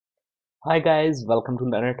Hi guys, welcome to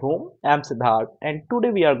Learn at Home. I'm Siddharth and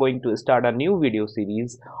today we are going to start a new video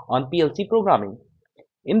series on PLC programming.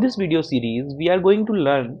 In this video series, we are going to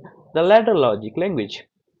learn the ladder logic language.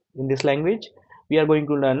 In this language, we are going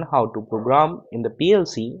to learn how to program in the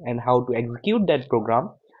PLC and how to execute that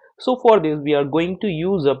program. So for this, we are going to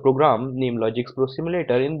use a program named Logix Pro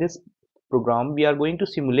Simulator. In this program, we are going to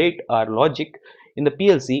simulate our logic in the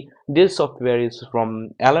PLC. This software is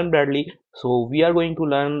from Allen Bradley. So we are going to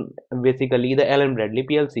learn basically the Allen Bradley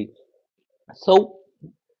PLC. So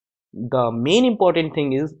the main important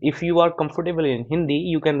thing is if you are comfortable in Hindi,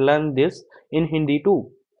 you can learn this in Hindi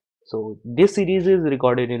too. So this series is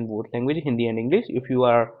recorded in both language, Hindi and English. If you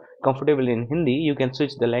are comfortable in Hindi, you can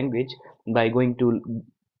switch the language by going to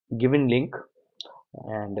given link.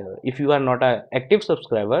 And if you are not a active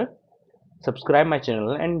subscriber, subscribe my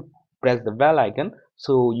channel and press the bell icon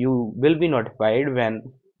so you will be notified when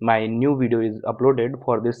my new video is uploaded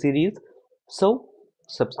for this series. So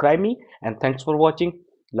subscribe me and thanks for watching.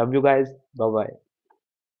 Love you guys. Bye bye.